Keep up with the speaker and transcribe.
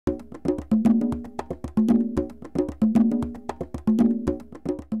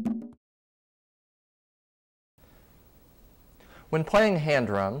When playing hand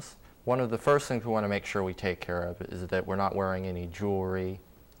drums, one of the first things we want to make sure we take care of is that we're not wearing any jewelry,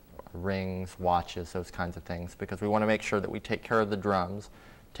 rings, watches, those kinds of things, because we want to make sure that we take care of the drums,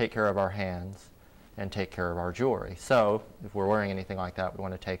 take care of our hands, and take care of our jewelry. So if we're wearing anything like that, we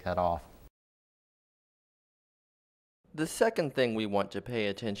want to take that off. The second thing we want to pay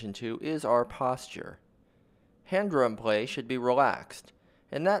attention to is our posture. Hand drum play should be relaxed,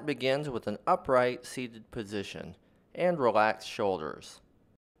 and that begins with an upright seated position and relaxed shoulders.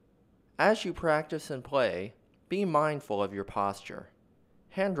 As you practice and play, be mindful of your posture.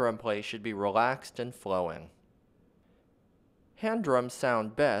 Hand drum play should be relaxed and flowing. Hand drums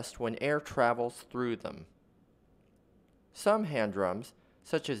sound best when air travels through them. Some hand drums,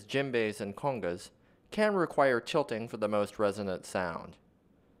 such as djembes and congas, can require tilting for the most resonant sound.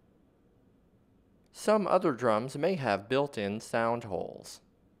 Some other drums may have built-in sound holes.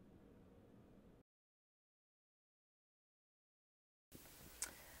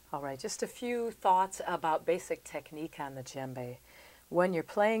 All right, just a few thoughts about basic technique on the djembe. When you're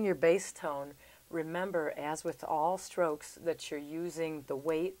playing your bass tone, remember, as with all strokes, that you're using the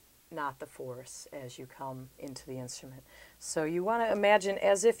weight, not the force, as you come into the instrument. So you want to imagine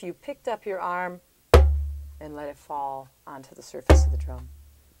as if you picked up your arm and let it fall onto the surface of the drum.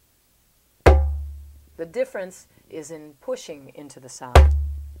 The difference is in pushing into the sound.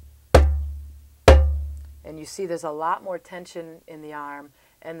 And you see there's a lot more tension in the arm,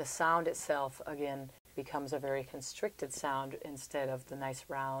 and the sound itself, again, becomes a very constricted sound instead of the nice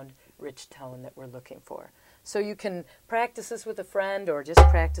round, rich tone that we're looking for. So you can practice this with a friend or just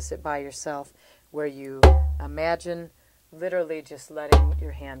practice it by yourself, where you imagine literally just letting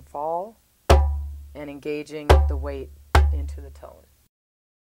your hand fall and engaging the weight into the tone.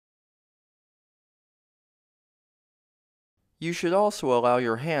 You should also allow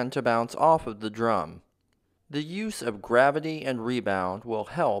your hand to bounce off of the drum. The use of gravity and rebound will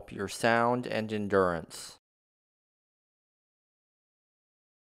help your sound and endurance.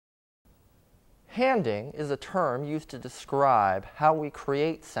 Handing is a term used to describe how we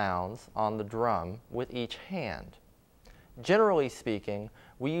create sounds on the drum with each hand. Generally speaking,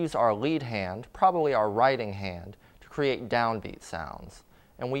 we use our lead hand, probably our writing hand, to create downbeat sounds,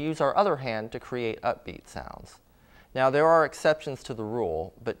 and we use our other hand to create upbeat sounds. Now, there are exceptions to the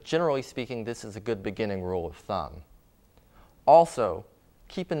rule, but generally speaking, this is a good beginning rule of thumb. Also,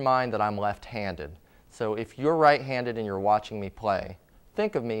 keep in mind that I'm left-handed, so if you're right-handed and you're watching me play,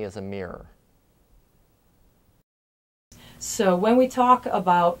 think of me as a mirror. So when we talk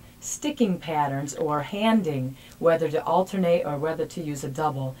about sticking patterns or handing, whether to alternate or whether to use a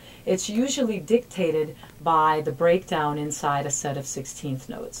double, it's usually dictated by the breakdown inside a set of 16th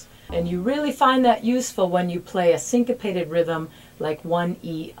notes. And you really find that useful when you play a syncopated rhythm like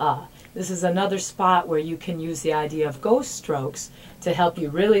 1E. This is another spot where you can use the idea of ghost strokes to help you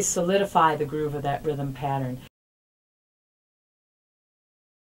really solidify the groove of that rhythm pattern.